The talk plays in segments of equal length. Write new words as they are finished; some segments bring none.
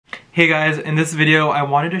Hey guys, in this video I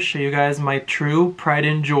wanted to show you guys my true pride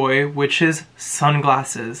and joy, which is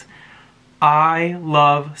sunglasses. I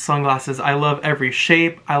love sunglasses. I love every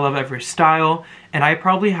shape, I love every style, and I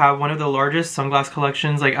probably have one of the largest sunglass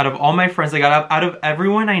collections, like out of all my friends, like out of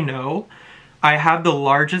everyone I know, I have the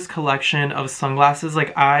largest collection of sunglasses.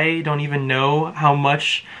 Like I don't even know how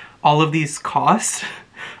much all of these cost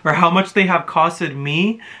or how much they have costed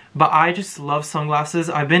me, but I just love sunglasses.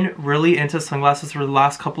 I've been really into sunglasses for the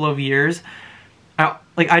last couple of years.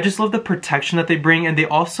 I just love the protection that they bring, and they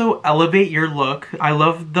also elevate your look. I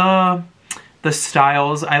love the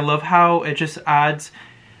styles. I love how it just adds,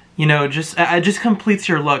 you know, it just completes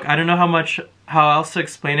your look. I don't know how else to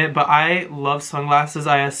explain it, but I love sunglasses.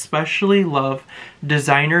 I especially love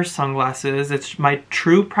designer sunglasses. It's my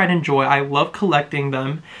true pride and joy. I love collecting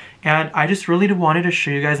them. And I just really wanted to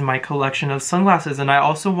show you guys my collection of sunglasses, and I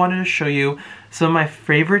also wanted to show you some of my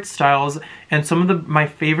favorite styles and some of my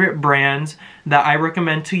favorite brands that I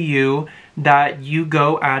recommend to you that you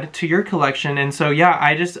go add to your collection. And so yeah,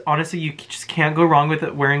 honestly, you just can't go wrong with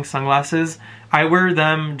wearing sunglasses. I wear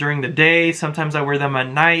them during the day, sometimes I wear them at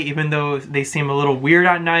night. Even though they seem a little weird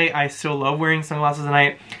at night, I still love wearing sunglasses at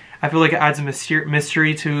night. I feel like it adds a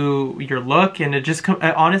mystery to your look, and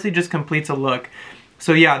it honestly just completes a look.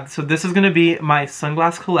 So yeah, so this is gonna be my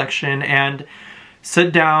sunglass collection, and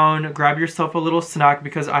sit down, grab yourself a little snack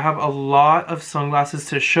because I have a lot of sunglasses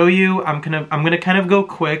to show you. I'm gonna kind of go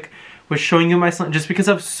quick with showing you my just because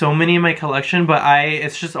I have so many in my collection, but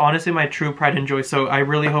it's just honestly my true pride and joy. So I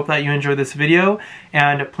really hope that you enjoy this video,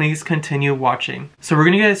 and please continue watching. So we're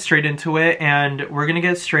gonna get straight into it, and we're gonna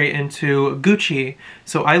get straight into Gucci.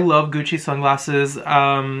 So I love Gucci sunglasses.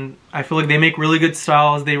 I feel like they make really good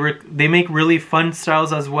styles. They make really fun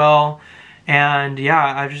styles as well. And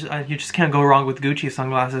yeah, you just can't go wrong with Gucci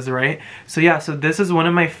sunglasses, right? So yeah, so this is one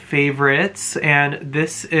of my favorites, and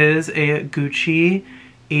this is a Gucci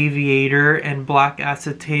Aviator in black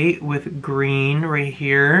acetate with green right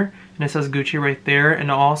here, and it says Gucci right there, and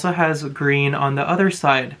it also has green on the other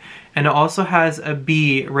side, and it also has a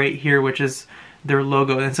B right here, which is their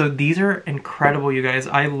logo. And so these are incredible, you guys.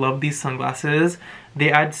 I love these sunglasses. They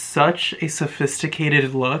add such a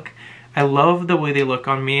sophisticated look. I love the way they look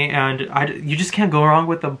on me, and you just can't go wrong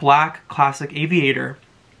with the black classic Aviator.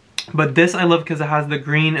 But this I love because it has the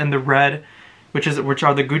green and the red, which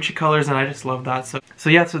are the Gucci colors, and I just love that. So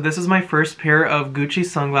yeah, so this is my first pair of Gucci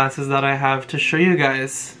sunglasses that I have to show you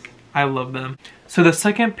guys. I love them. So the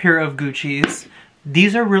second pair of Gucci's,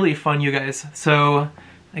 these are really fun, you guys. So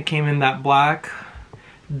I came in that black.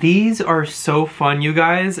 These are so fun, you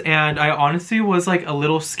guys, and I honestly was like a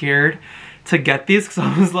little scared to get these because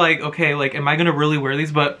I was like, okay, like am I gonna really wear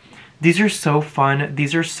these? But these are so fun.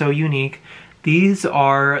 These are so unique. These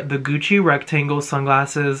are the Gucci rectangle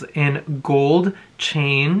sunglasses in gold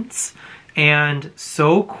chains, and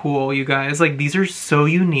so cool, you guys. Like these are so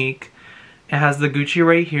unique. It has the Gucci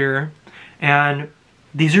right here, and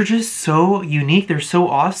these are just so unique. They're so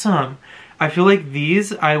awesome. I feel like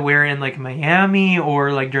these I wear in like Miami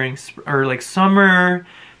or like during summer,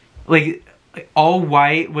 like all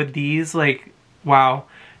white with these. Like wow.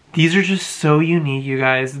 These are just so unique, you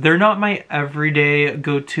guys. They're not my everyday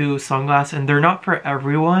go-to sunglass, and they're not for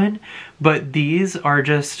everyone, but these are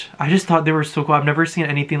just, I just thought they were so cool. I've never seen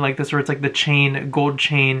anything like this where it's like the chain, gold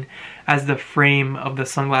chain as the frame of the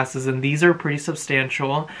sunglasses, and these are pretty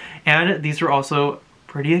substantial, and these are also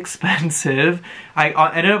pretty expensive.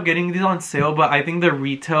 I ended up getting these on sale, but I think the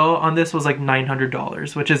retail on this was like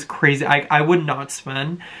 $900, which is crazy. I would not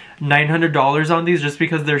spend $900 on these just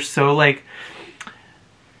because they're so like,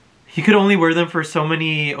 you could only wear them for so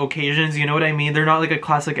many occasions, you know what I mean? They're not like a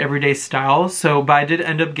classic everyday style. So, but I did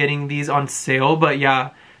end up getting these on sale. But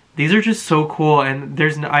yeah, these are just so cool. And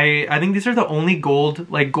I think these are the only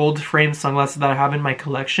gold frame sunglasses that I have in my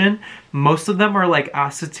collection. Most of them are like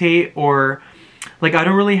acetate, or like I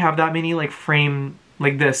don't really have that many like frame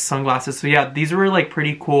like this sunglasses. So yeah, these were like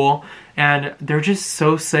pretty cool, and they're just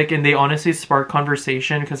so sick, and they honestly spark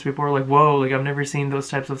conversation because people are like, whoa, like I've never seen those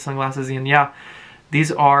types of sunglasses. And yeah, these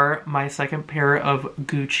are my second pair of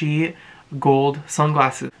Gucci gold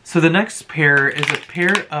sunglasses. So the next pair is a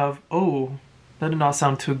pair of, oh, that did not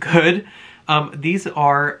sound too good. These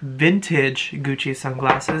are vintage Gucci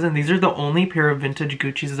sunglasses, and these are the only pair of vintage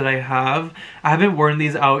Gucci's that I have. I haven't worn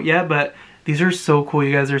these out yet, but these are so cool,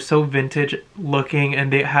 you guys. They're so vintage looking,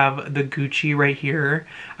 and they have the Gucci right here.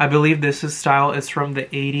 I believe this style is from the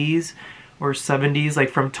 80s or 70s,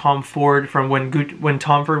 like from Tom Ford, from when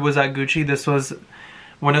Tom Ford was at Gucci. This was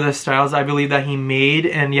one of the styles I believe that he made.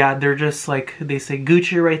 And yeah, they're just like, they say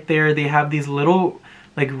Gucci right there. They have these little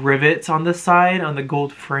like rivets on the side on the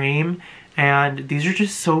gold frame, and these are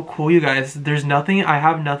just so cool, you guys. I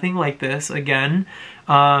have nothing like this again.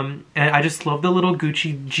 And I just love the little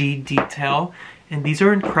Gucci G detail. And these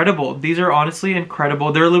are incredible. These are honestly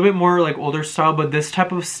incredible. They're a little bit more like older style, but this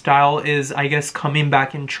type of style is, I guess, coming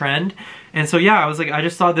back in trend. And so yeah, I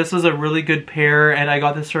just thought this was a really good pair, and I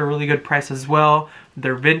got this for a really good price as well.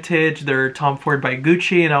 They're vintage, they're Tom Ford by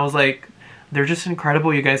Gucci, and I was like, they're just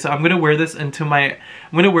incredible, you guys. So I'm gonna wear this I'm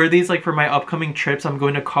gonna wear these like for my upcoming trips. I'm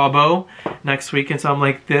going to Cabo next week, and so I'm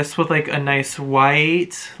like this with like a nice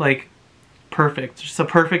white, like perfect, just a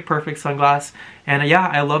perfect sunglass. And yeah,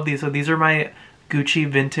 I love these. So these are my Gucci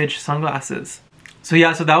vintage sunglasses. So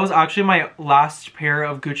yeah, so that was actually my last pair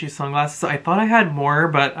of Gucci sunglasses. I thought I had more,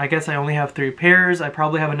 but I guess I only have 3 pairs. I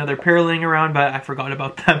probably have another pair laying around, but I forgot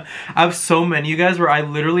about them. I have so many, you guys, where I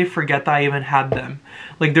literally forget that I even had them.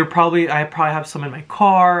 Like I probably have some in my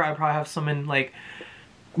car. I probably have some in like,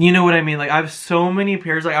 you know what I mean? Like I have so many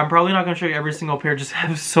pairs. Like I'm probably not gonna show you every single pair, just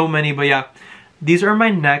have so many. But yeah, these are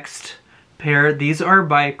my next pair. These are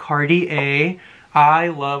by Cartier. I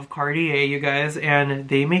love Cartier, you guys, and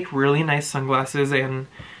they make really nice sunglasses, and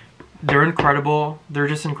they're incredible. They're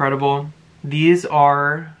just incredible. These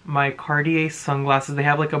are my Cartier sunglasses. They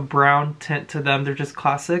have like a brown tint to them. They're just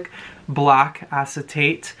classic black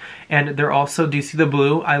acetate, and they're also, do you see the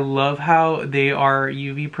blue? I love how they are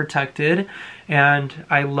UV protected, and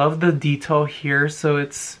I love the detail here. So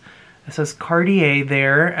it says Cartier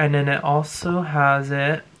there, and then it also has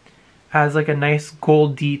like a nice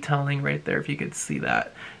gold detailing right there, if you could see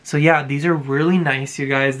that. So yeah, these are really nice, you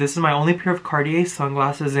guys. This is my only pair of Cartier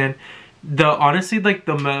sunglasses, and honestly, like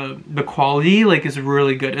the quality like is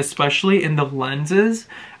really good, especially in the lenses.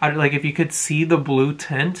 Like if you could see the blue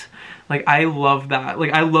tint, like I love that.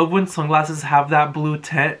 Like I love when sunglasses have that blue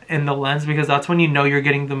tint in the lens, because that's when you know you're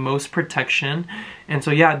getting the most protection. And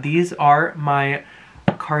so yeah, these are my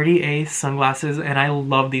Cartier sunglasses, and I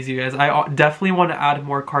love these, you guys. I definitely want to add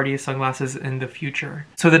more Cartier sunglasses in the future.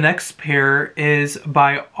 So the next pair is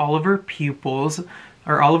by Oliver Pupils,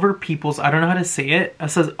 or Oliver Peoples. I don't know how to say it. It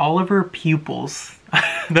says Oliver Pupils.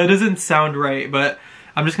 That doesn't sound right, but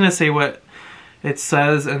I'm just gonna say what it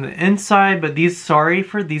says on the inside. But these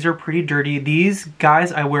are pretty dirty. These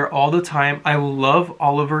guys I wear all the time. I love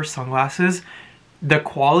Oliver sunglasses. The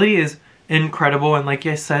quality is incredible, and like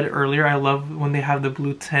I said earlier, I love when they have the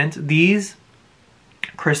blue tint. These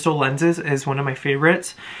crystal lenses is one of my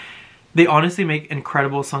favorites. They honestly make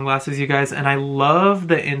incredible sunglasses, you guys, and I love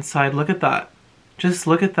the inside. Look at that. Just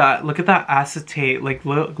look at that. Look at that acetate. Like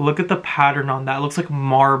look at the pattern on that. It looks like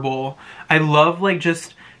marble. I love, like,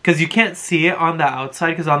 just because you can't see it on the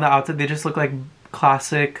outside, because on the outside they just look like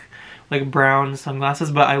classic like brown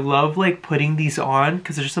sunglasses, but I love like putting these on,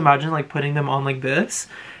 because just imagine like putting them on like this,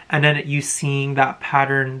 and then you seeing that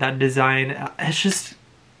pattern, that design. It's just,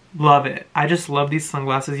 love it. I just love these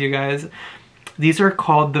sunglasses, you guys. These are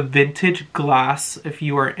called the Vintage Glass, if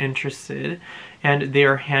you are interested. And they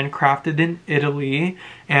are handcrafted in Italy.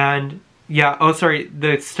 And yeah, oh sorry,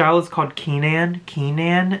 the style is called Keenan.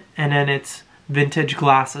 And then it's Vintage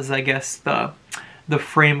Glasses, I guess, the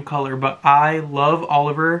frame color. But I love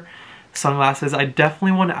Oliver sunglasses. I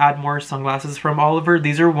definitely want to add more sunglasses from Oliver.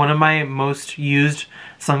 These are one of my most used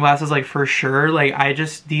sunglasses, like for sure. Like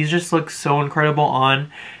these just look so incredible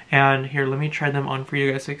on. And here, let me try them on for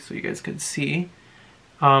you guys, like, so you guys can see.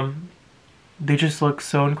 They just look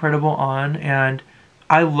so incredible on, and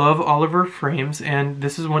I love Oliver frames, and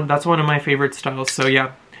that's one of my favorite styles. So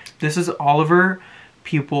yeah, this is Oliver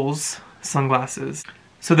Pupils sunglasses.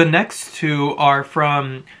 So the next two are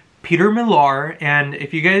from Peter Millar, and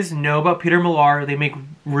if you guys know about Peter Millar, they make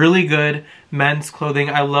really good men's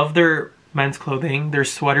clothing. I love their men's clothing, their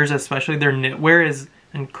sweaters especially. Their knitwear is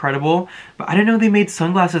incredible, but I didn't know they made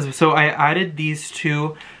sunglasses, so I added these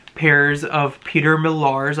 2 pairs of Peter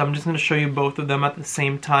Millars. I'm just going to show you both of them at the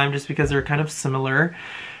same time, just because they're kind of similar.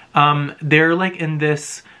 They're like in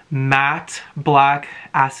this matte black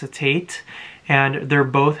acetate, and they're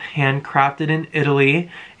both handcrafted in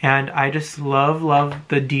Italy, and I just love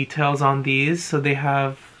the details on these. So they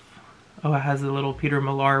have, oh, it has a little Peter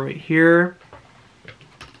Millar right here.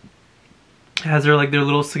 It has their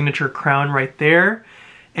little signature crown right there,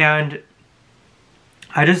 and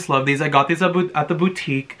I just love these. I got these at the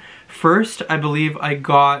boutique. First, I believe I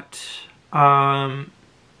got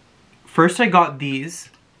these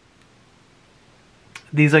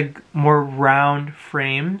like more round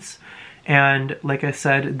frames, and like I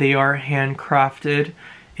said, they are handcrafted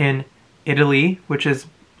in Italy, which is,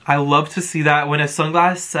 I love to see that. When a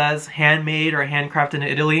sunglass says handmade or handcrafted in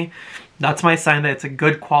Italy, that's my sign that it's a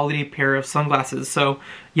good quality pair of sunglasses. So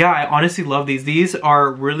yeah, I honestly love these. These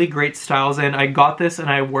are really great styles, and I got this and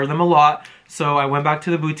I wear them a lot. So I went back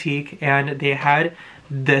to the boutique and they had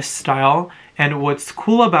this style. And what's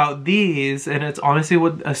cool about these, and it's honestly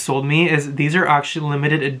what sold me, is these are actually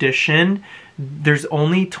limited edition. There's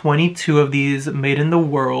only 22 of these made in the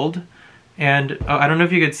world. And I don't know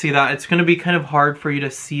if you could see that. It's going to be kind of hard for you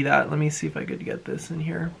to see that. Let me see if I could get this in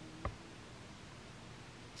here.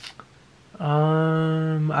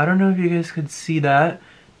 I don't know if you guys could see that,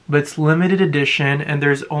 but it's limited edition and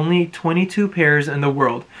there's only 22 pairs in the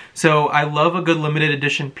world. So I love a good limited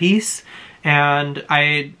edition piece, and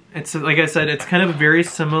it's like I said, it's kind of very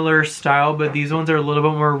similar style, but these ones are a little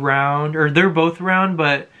bit more round, or they're both round,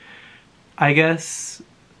 but I guess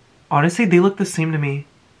honestly they look the same to me.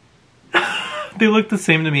 They look the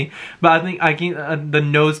same to me, but I think I can the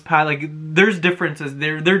nose pad, like there's differences.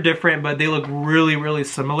 They're different, but they look really, really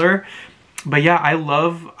similar. But yeah, I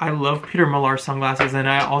love Peter Millar sunglasses, and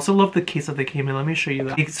I also love the case that they came in. Let me show you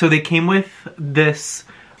that. So they came with this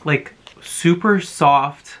like super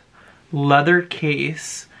soft leather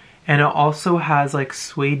case, and it also has like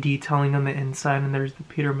suede detailing on the inside, and there's the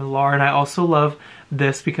Peter Millar. And I also love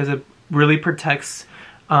this because it really protects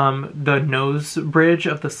the nose bridge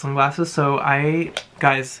of the sunglasses. So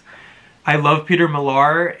guys, I love Peter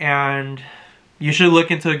Millar, and you should look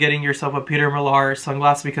into getting yourself a Peter Millar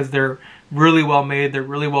sunglass because they're really well made, they're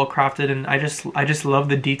really well crafted, and I just love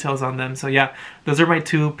the details on them. So yeah, those are my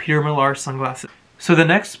two Peter Millar sunglasses. So the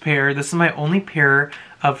next pair, this is my only pair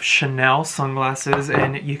of Chanel sunglasses,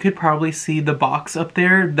 and you could probably see the box up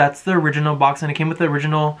there. That's the original box, and it came with the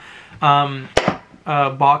original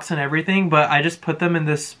box and everything, but I just put them in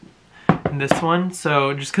this one.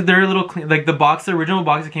 So just because they're a little clean, like the original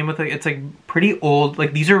box it came with, like, it's like pretty old.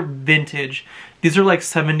 Like these are vintage. These are like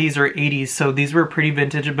 70s or 80s, so these were pretty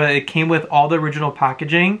vintage, but it came with all the original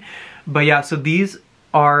packaging. But yeah, so these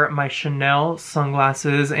are my Chanel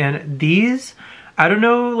sunglasses, and these, I don't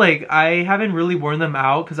know, like I haven't really worn them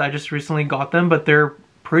out because I just recently got them, but they're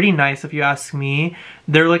pretty nice if you ask me.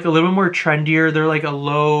 They're like a little bit more trendier. They're like a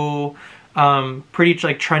low, pretty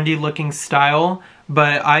like trendy looking style,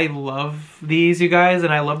 but I love these, you guys,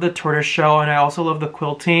 and I love the tortoise shell, and I also love the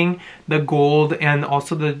quilting, the gold, and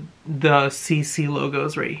also the CC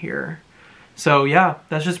logos right here. So yeah,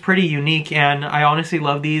 that's just pretty unique, and I honestly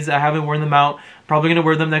love these. I haven't worn them out. Probably gonna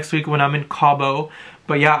wear them next week when I'm in Cabo.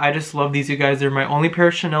 But yeah, I just love these, you guys. They're my only pair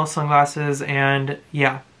of Chanel sunglasses, and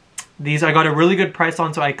yeah, these I got a really good price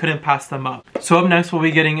on, so I couldn't pass them up. So up next we'll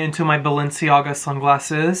be getting into my Balenciaga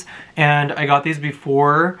sunglasses, and I got these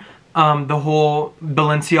before the whole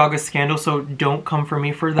Balenciaga scandal, so don't come for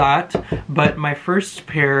me for that. But my first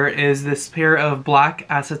pair is this pair of black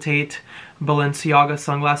acetate Balenciaga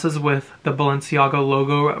sunglasses with the Balenciaga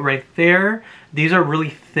logo right there. These are really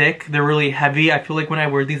thick, they're really heavy. I feel like when I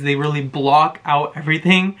wear these, they really block out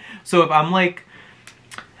everything. So if I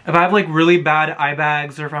have like really bad eye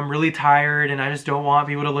bags, or if I'm really tired and I just don't want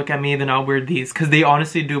people to look at me, then I'll wear these, because they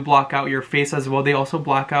honestly do block out your face as well. They also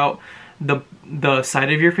block out the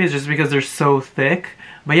side of your face just because they're so thick.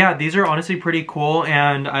 But yeah, these are honestly pretty cool,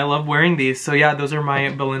 and I love wearing these. So yeah, those are my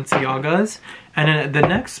Balenciagas. And then the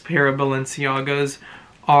next pair of Balenciagas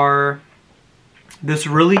are this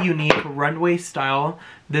really unique runway style.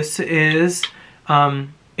 This is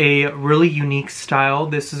a really unique style.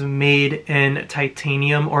 This is made in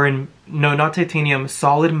titanium, or in, no, not titanium,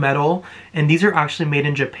 solid metal, and these are actually made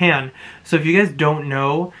in Japan. So if you guys don't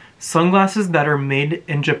know, sunglasses that are made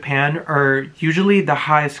in Japan are usually the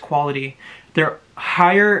highest quality. They're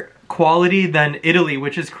higher quality than Italy,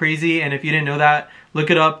 which is crazy, and if you didn't know that, look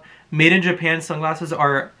it up. Made in Japan sunglasses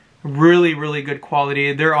are really, really good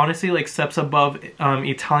quality. They're honestly like steps above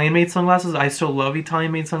Italian made sunglasses. I still love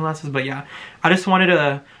Italian made sunglasses, but yeah, I just wanted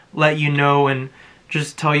to let you know and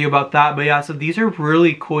just tell you about that. But yeah, so these are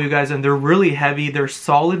really cool, you guys, and they're really heavy. They're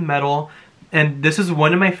solid metal, and this is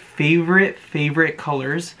one of my favorite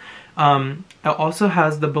colors. It also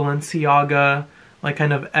has the Balenciaga like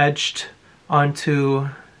kind of etched onto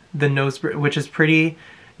the nose, which is pretty.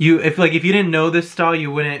 If you didn't know this style, you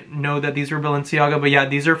wouldn't know that these were Balenciaga. But yeah,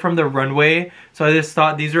 these are from the runway, so I just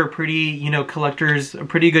thought these are pretty, you know, a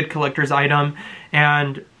pretty good collector's item,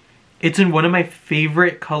 and it's in one of my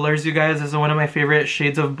favorite colors, you guys. This is one of my favorite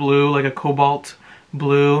shades of blue, like a cobalt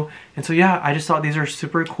blue. And so yeah, I just thought these are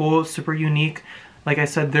super cool, super unique. Like I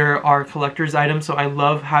said, there are collector's items, so I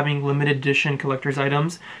love having limited edition collector's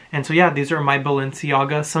items. And so yeah, these are my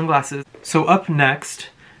Balenciaga sunglasses. So up next,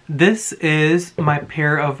 this is my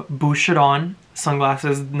pair of Boucheron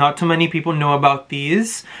sunglasses. Not too many people know about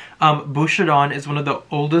these. Boucheron is one of the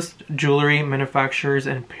oldest jewelry manufacturers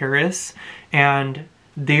in Paris, and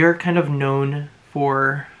they are kind of known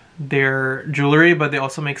for their jewelry, but they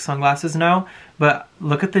also make sunglasses now. But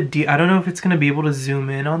look at the I don't know if it's gonna be able to zoom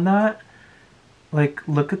in on that. Like,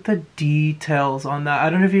 look at the details on that. I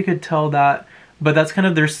don't know if you could tell that, but that's kind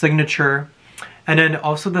of their signature. And then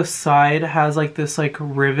also the side has like this like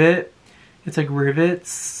rivet. It's like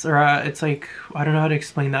rivets, or it's like, I don't know how to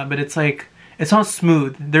explain that, but it's like, it's not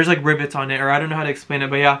smooth. There's like rivets on it, or I don't know how to explain it,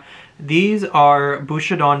 but yeah. These are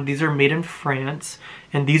Bouchardon. These are made in France,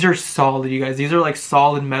 and these are solid, you guys. These are like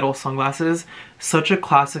solid metal sunglasses. Such a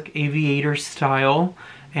classic aviator style.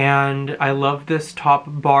 And I love this top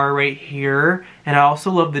bar right here, and I also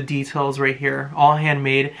love the details right here, all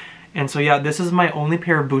handmade. And so yeah, this is my only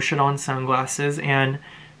pair of Bouchardon sunglasses, and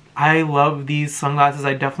I love these sunglasses.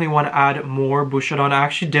 I definitely want to add more Bouchardon. I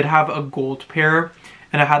actually did have a gold pair,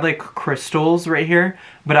 and I had like crystals right here,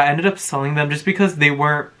 but I ended up selling them just because they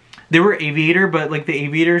were aviator, but like the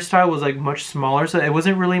aviator style was like much smaller, so it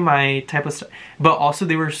wasn't really my type of style. But also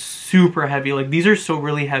they were super heavy. Like these are so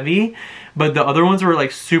really heavy, but the other ones were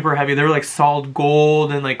like super heavy. They were like solid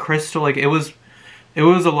gold and like crystal. Like it was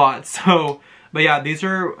a lot. So, but yeah, these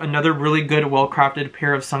are another really good, well-crafted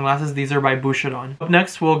pair of sunglasses. These are by Bouchardon. Up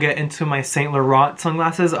next, we'll get into my Saint Laurent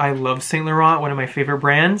sunglasses. I love Saint Laurent, one of my favorite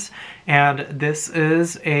brands, and this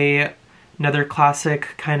is another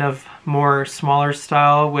classic kind of more smaller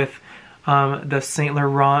style with the Saint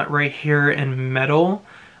Laurent right here in metal.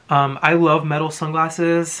 I love metal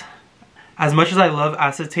sunglasses. As much as I love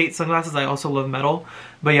acetate sunglasses, I also love metal.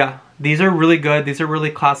 But yeah, these are really good. These are really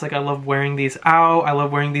classic. I love wearing these out. I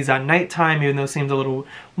love wearing these at nighttime, even though it seems a little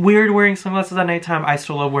weird wearing sunglasses at nighttime. I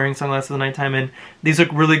still love wearing sunglasses at nighttime, and these look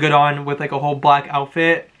really good on with like a whole black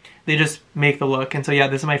outfit. They just make the look. And so yeah,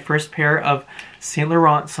 this is my first pair of Saint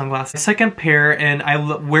Laurent sunglasses. Second pair, and I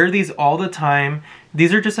wear these all the time.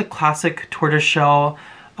 These are just a classic tortoiseshell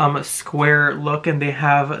square look, and they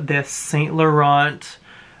have this Saint Laurent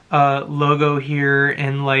logo here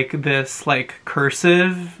in like this like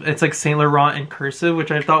cursive. It's like Saint Laurent in cursive,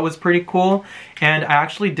 which I thought was pretty cool. And I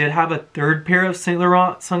actually did have a third pair of Saint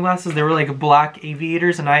Laurent sunglasses. They were like black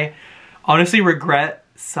aviators, and I honestly regret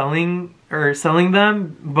selling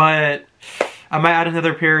them, but I might add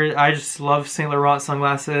another pair. I just love Saint Laurent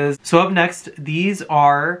sunglasses. So up next, these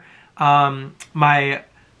are my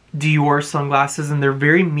Dior sunglasses, and they're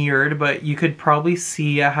very mirrored, but you could probably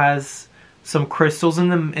see it has some crystals in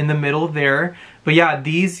the middle there. But yeah,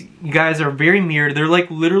 these guys are very mirrored. They're like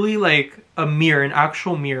literally like a mirror, an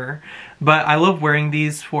actual mirror. But I love wearing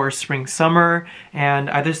these for spring, summer, and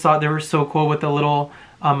I just thought they were so cool with the little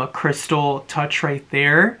crystal touch right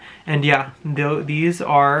there. And yeah, these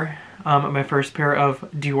are my first pair of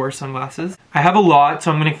Dior sunglasses. I have a lot,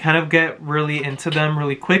 so I'm going to kind of get really into them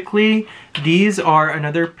really quickly. These are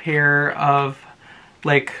another pair of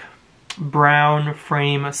like brown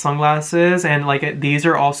frame sunglasses, and like these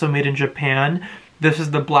are also made in Japan. This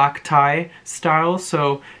is the black tie style,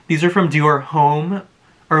 so these are from Dior Homme,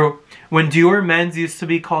 or when Dior Men's used to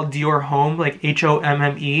be called Dior Homme, like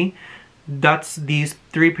H-O-M-M-E. That's these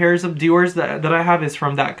three pairs of Dior's that I have is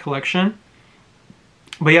from that collection.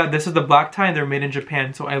 But yeah, this is the black tie, and they're made in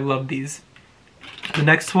Japan, so I love these. The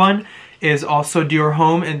next one is also Dior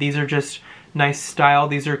Homme, and these are just nice style.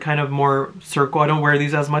 These are kind of more circle. I don't wear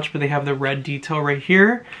these as much, but they have the red detail right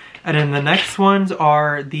here. And then the next ones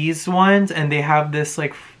are these ones, and they have this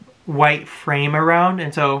like white frame around,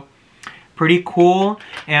 and so pretty cool.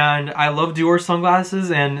 And I love Dior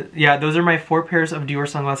sunglasses, and yeah, those are my 4 pairs of Dior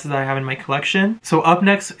sunglasses that I have in my collection. So up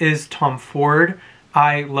next is Tom Ford.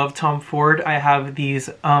 I love Tom Ford. I have these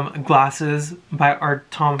glasses by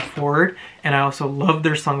Tom Ford, and I also love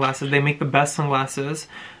their sunglasses. They make the best sunglasses.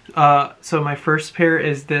 So my first pair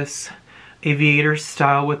is this aviator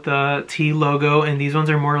style with the T logo, and these ones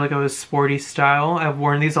are more like a sporty style. I've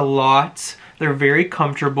worn these a lot. They're very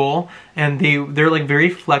comfortable, and they're like very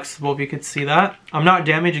flexible, if you could see that. I'm not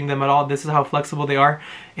damaging them at all. This is how flexible they are,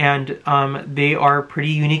 and they are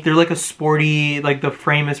pretty unique. They're like a sporty, like the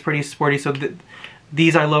frame is pretty sporty, so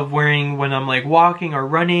these I love wearing when I'm like walking or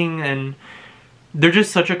running, and they're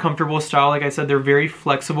just such a comfortable style. Like I said, they're very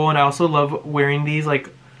flexible, and I also love wearing these like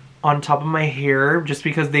on top of my hair just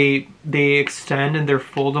because they extend and they're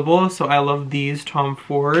foldable. So I love these Tom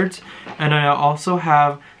Fords. And I also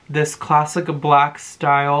have this classic black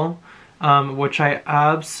style, which I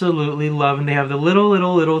absolutely love, and they have the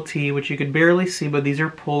little T, which you could barely see, but these are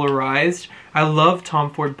polarized. I love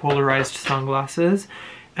Tom Ford polarized sunglasses.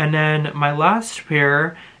 And then my last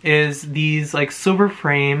pair is these like silver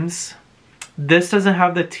frames. This doesn't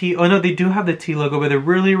have the T, oh no, they do have the T logo, but they're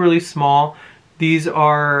really small. These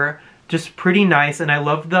are just pretty nice, and I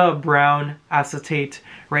love the brown acetate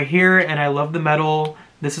right here, and I love the metal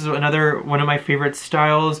This is another one of my favorite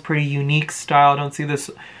styles, pretty unique style. I don't see this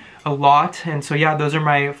a lot. And so yeah, those are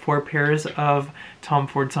my 4 pairs of Tom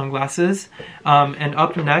Ford sunglasses. And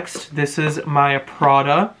up next, this is my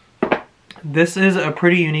Prada. This is a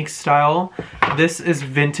pretty unique style. This is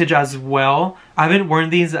vintage as well. I haven't worn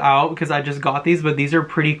these out because I just got these, but these are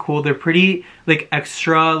pretty cool. They're pretty like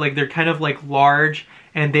extra, like they're kind of like large,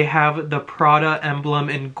 and they have the Prada emblem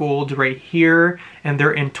in gold right here, and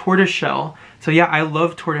they're in tortoiseshell. So yeah, I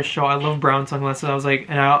love tortoiseshell. I love brown sunglasses. I was like,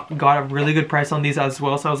 and I got a really good price on these as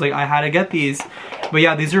well. So I was like, I had to get these. But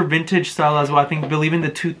yeah, these are vintage style as well. I believe in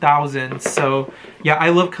the 2000s. So yeah, I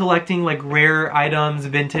love collecting like rare items,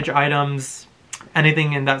 vintage items,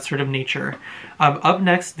 anything in that sort of nature. Up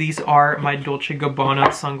next, these are my Dolce &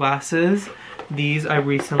 Gabbana sunglasses. These I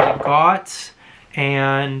recently got.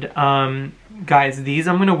 And guys, these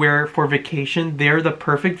I'm gonna wear for vacation. They're the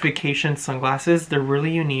perfect vacation sunglasses. They're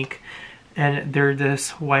really unique. And they're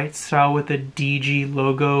this white style with a DG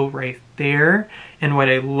logo right there. And what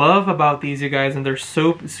I love about these, you guys, and they're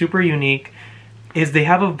so super unique, is they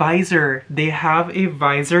have a visor. They have a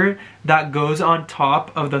visor that goes on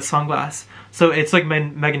top of the sunglass. So it's like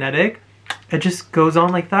magnetic. It just goes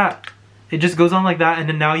on like that. It just goes on like that, and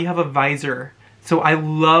then now you have a visor. So I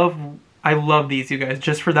love these, you guys,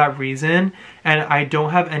 just for that reason. And I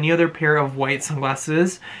don't have any other pair of white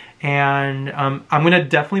sunglasses. And I'm gonna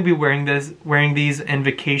definitely be wearing these in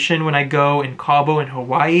vacation when I go in Cabo in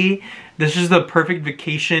Hawaii. This is the perfect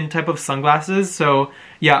vacation type of sunglasses. So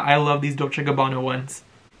yeah, I love these Dolce & Gabbana ones.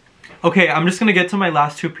 Okay, I'm just gonna get to my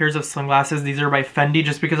last 2 pairs of sunglasses. These are by Fendi,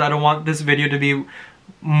 just because I don't want this video to be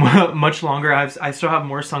much longer. I still have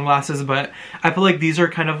more sunglasses, but I feel like these are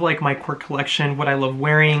kind of like my core collection, what I love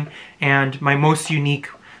wearing, and my most unique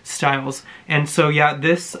styles. And so yeah,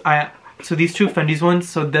 so these 2 Fendi's ones,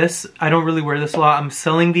 so this, I don't really wear this a lot. I'm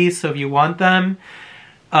selling these, so if you want them,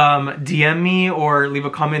 DM me or leave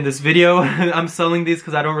a comment in this video. I'm selling these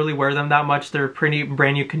because I don't really wear them that much. They're pretty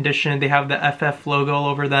brand new condition. They have the FF logo all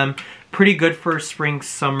over them. Pretty good for spring,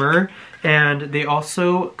 summer. And they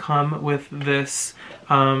also come with this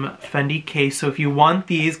Fendi case. So if you want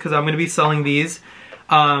these, because I'm going to be selling these,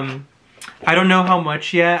 I don't know how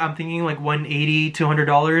much yet. I'm thinking like $180,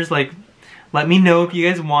 $200. Like, let me know if you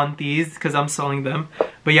guys want these because I'm selling them.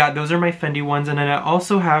 But yeah, those are my Fendi ones. And then I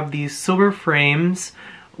also have these silver frames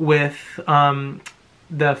with the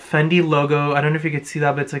Fendi logo. I don't know if you could see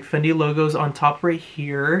that, but it's like Fendi logos on top right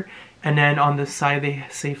here. And then on the side they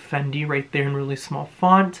say Fendi right there in really small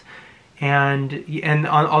font. And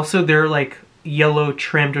also they're like yellow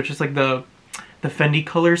trimmed, which is like the Fendi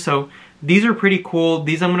color. So these are pretty cool.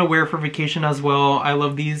 These I'm gonna wear for vacation as well. I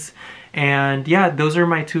love these. And yeah, those are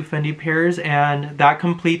my 2 Fendi pairs, and that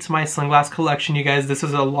completes my sunglass collection, you guys. This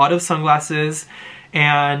is a lot of sunglasses,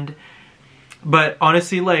 but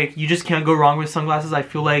honestly, like, you just can't go wrong with sunglasses. I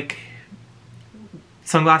feel like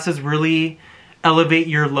sunglasses really elevate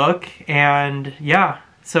your look, and yeah.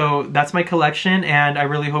 So that's my collection, and I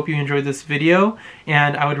really hope you enjoyed this video,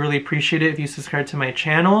 and I would really appreciate it if you subscribe to my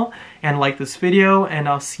channel and like this video, and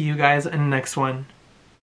I'll see you guys in the next one.